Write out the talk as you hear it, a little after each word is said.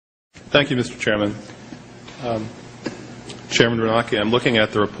Thank you, Mr. Chairman. Chairman Bernanke, I'm looking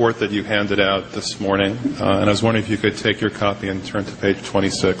at the report that you handed out this morning, and I was wondering if you could take your copy and turn to page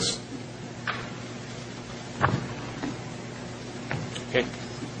 26. Okay.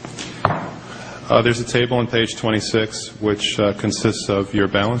 There's a table on page 26 which consists of your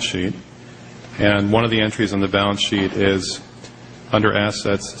balance sheet, and one of the entries on the balance sheet is under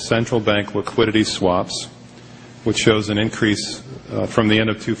assets, central bank liquidity swaps, which shows an increase from the end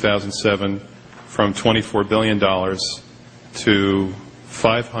of 2007 from $24 billion to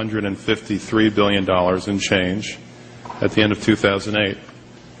 $553 billion in change at the end of 2008.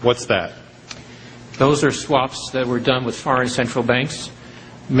 What's that? Those are swaps that were done with foreign central banks.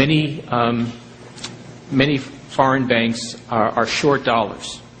 Many foreign banks are short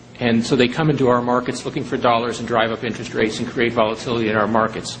dollars, and so they come into our markets looking for dollars and drive up interest rates and create volatility in our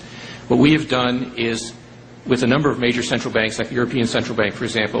markets. What we have done is, with a number of major central banks, like the European Central Bank, for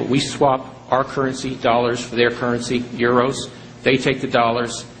example, we swap our currency, dollars, for their currency, euros. They take the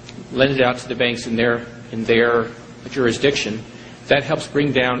dollars, lend it out to the banks in their jurisdiction. That helps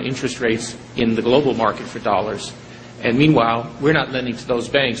bring down interest rates in the global market for dollars. And meanwhile, we're not lending to those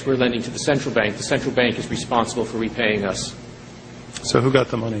banks. We're lending to the central bank. The central bank is responsible for repaying us. So who got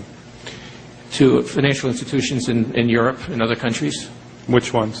the money? To financial institutions in Europe and other countries.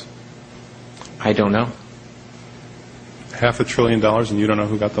 Which ones? I don't know. $500 billion, and you don't know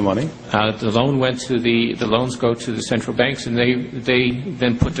who got the money? The loans go to the central banks, and they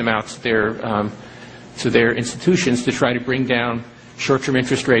then put them out to their institutions to try to bring down short-term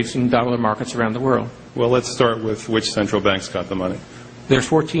interest rates in dollar markets around the world. Well, let's start with which central banks got the money. There's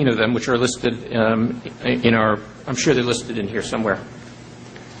 14 of them, which are listed in our. I'm sure they're listed in here somewhere.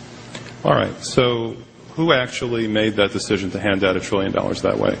 All right. So, who actually made that decision to hand out $1 trillion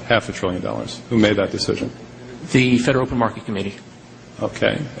that way? $500 billion. Who made that decision? The Federal Open Market Committee.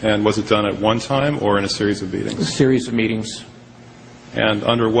 Okay. And was it done at one time or in a series of meetings? A series of meetings. And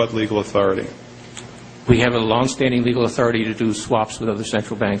under what legal authority? We have a long-standing legal authority to do swaps with other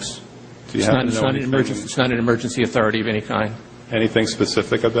central banks. It's not an emergency authority of any kind. Anything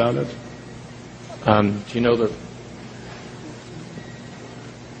specific about it? Do you know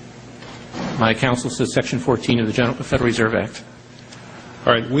my counsel says Section 14 of the Federal Reserve Act.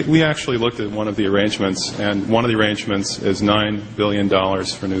 All right. We actually looked at one of the arrangements, and one of the arrangements is $9 billion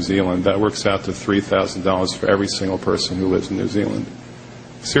for New Zealand. That works out to $3,000 for every single person who lives in New Zealand.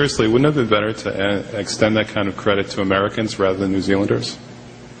 Seriously, wouldn't it have been better to extend that kind of credit to Americans rather than New Zealanders?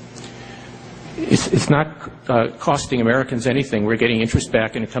 It's not costing Americans anything. We're getting interest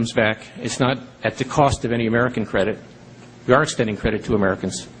back, and it comes back. It's not at the cost of any American credit. We are extending credit to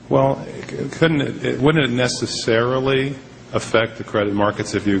Americans. Well, wouldn't it necessarily affect the credit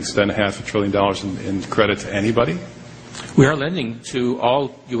markets if you extend $500 billion in credit to anybody? We are lending to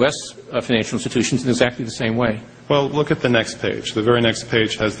all U.S. Financial institutions in exactly the same way. Well, look at the next page. The very next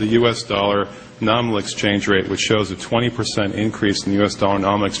page has the U.S. dollar nominal exchange rate, which shows a 20% increase in the U.S. dollar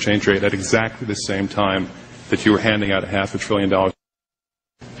nominal exchange rate at exactly the same time that you were handing out $500 billion. Do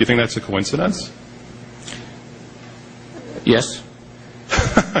you think that's a coincidence? Yes.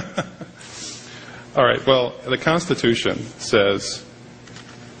 All right. Well, the Constitution says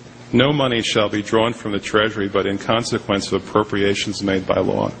no money shall be drawn from the Treasury but in consequence of appropriations made by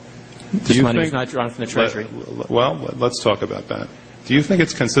law. This money is not drawn from the Treasury. Well, let's talk about that. Do you think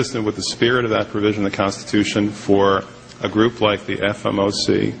it's consistent with the spirit of that provision in the Constitution for a group like the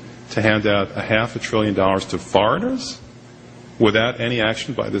FMOC to hand out $500 billion to foreigners without any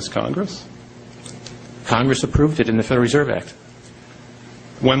action by this Congress? Congress approved it in the Federal Reserve Act.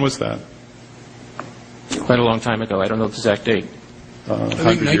 When was that? Quite a long time ago. I don't know the exact date.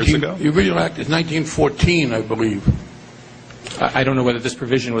 100 years ago? The original act is 1914, I believe. I don't know whether this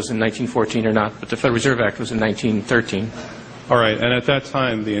provision was in 1914 or not, but the Federal Reserve Act was in 1913. All right, and at that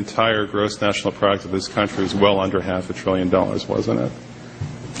time, the entire gross national product of this country was well under $500 billion, wasn't it?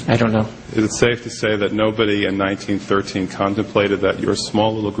 I don't know. Is it safe to say that nobody in 1913 contemplated that your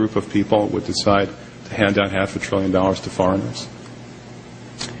small little group of people would decide to hand out $500 billion to foreigners?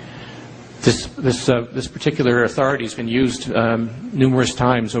 This particular authority has been used numerous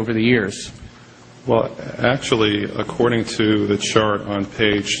times over the years. Well, actually, according to the chart on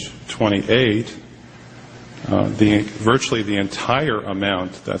page 28, virtually the entire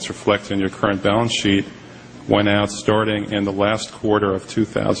amount that's reflected in your current balance sheet went out starting in the last quarter of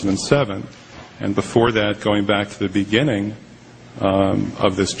 2007. And before that, going back to the beginning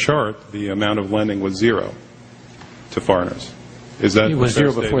of this chart, the amount of lending was zero to foreigners. Is that it was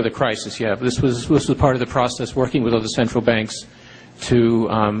zero before the crisis, yeah. But this was part of the process, working with other central banks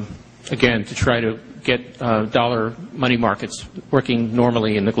to again, to try to get dollar money markets working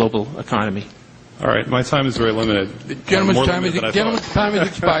normally in the global economy. All right, my time is very limited. The gentleman's time is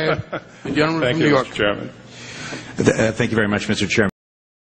expired. The gentleman Thank from you, New York. Mr. Chairman. Thank you very much, Mr. Chairman.